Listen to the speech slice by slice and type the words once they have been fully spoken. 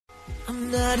I'm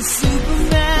not a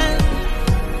superman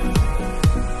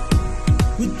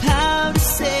with power to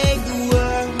save the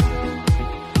world.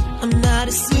 I'm not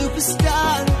a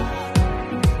superstar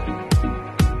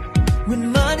with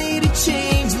money to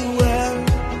change the world.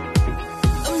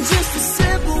 I'm just a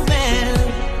simple man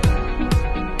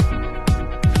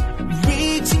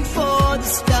reaching for the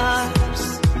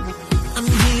stars. I'm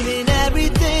giving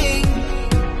everything.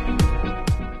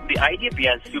 The idea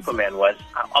behind Superman was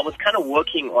I was kind of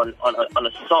working on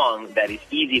a song that is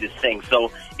easy to sing.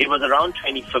 So it was around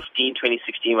 2015,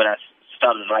 2016 when I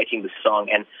started writing the song,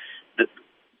 and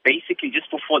basically just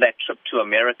before that trip to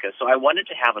America. So I wanted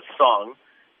to have a song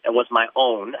that was my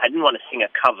own. I didn't want to sing a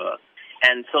cover.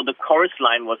 And so the chorus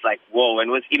line was like, whoa,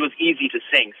 and it was easy to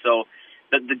sing. So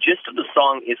the gist of the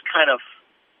song is kind of,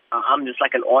 I'm just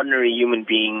like an ordinary human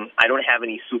being. I don't have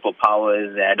any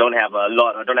superpowers. I don't have a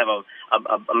lot. I'm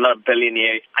not a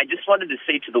billionaire. I just wanted to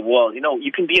say to the world, you know,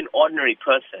 you can be an ordinary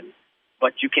person,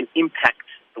 but you can impact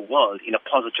the world in a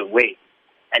positive way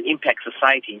and impact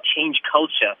society and change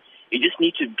culture. You just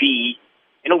need to be,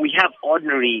 you know, we have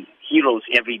ordinary heroes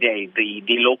every day,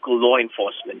 the local law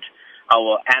enforcement,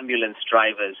 our ambulance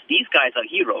drivers. These guys are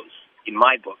heroes in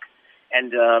my book.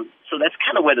 And so that's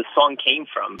kind of where the song came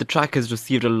from. The track has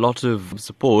received a lot of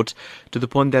support to the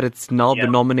point that it's now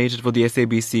been nominated for the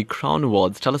SABC Crown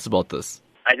Awards. Tell us about this.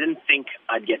 I didn't think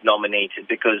I'd get nominated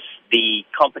because the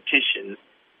competition,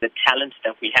 the talent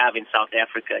that we have in South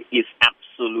Africa is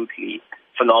absolutely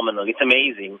phenomenal. It's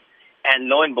amazing. And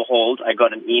lo and behold, I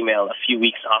got an email a few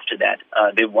weeks after that.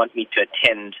 They want me to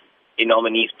attend a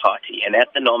nominees party. And at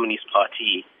the nominees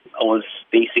party, I was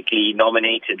basically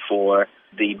nominated for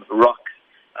the rock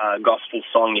gospel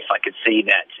song, if I could say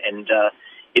that. And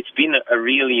it's been a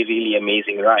really, really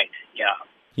amazing ride. Yeah.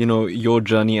 You know, your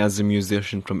journey as a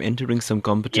musician, from entering some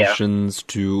competitions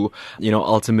to, you know,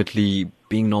 ultimately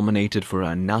being nominated for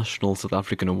a national South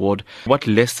African award. What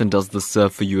lesson does this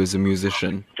serve for you as a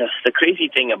musician? The crazy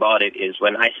thing about it is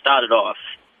when I started off,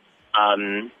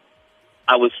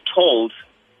 I was told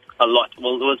a lot.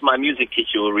 Well, it was my music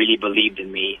teacher who really believed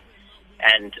in me,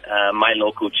 and my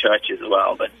local church as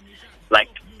well. But like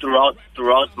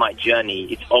throughout my journey,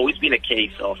 it's always been a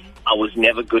case of I was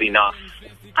never good enough.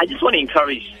 I just want to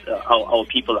encourage our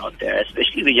people out there,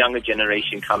 especially the younger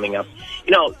generation coming up.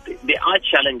 You know, there are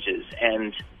challenges,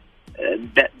 and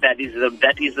that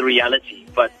is the reality.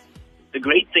 But the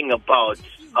great thing about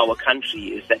our country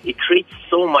is that it creates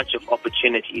so much of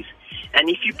opportunities. And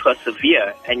if you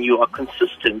persevere and you are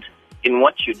consistent in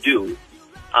what you do,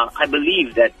 I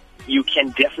believe that you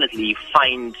can definitely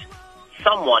find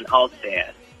someone out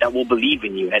there that will believe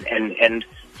in you and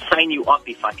sign you up,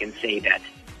 if I can say that.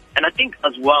 And I think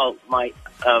as well,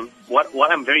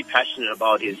 what I'm very passionate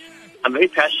about is I'm very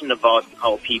passionate about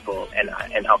our people and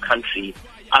our country.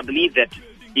 I believe that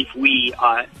if we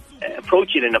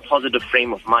approach it in a positive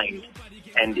frame of mind,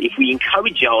 and if we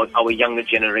encourage our younger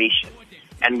generation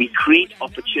and we create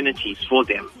opportunities for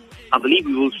them, I believe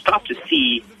we will start to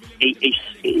see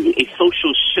a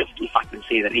social shift, if I can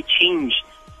say that, a change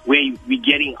where we're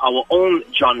getting our own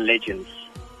John Legends.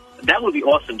 That would be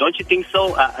awesome, don't you think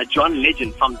so? A John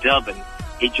Legend from Durban,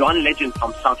 a John Legend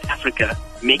from South Africa,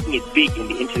 making it big in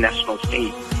the international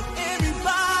stage.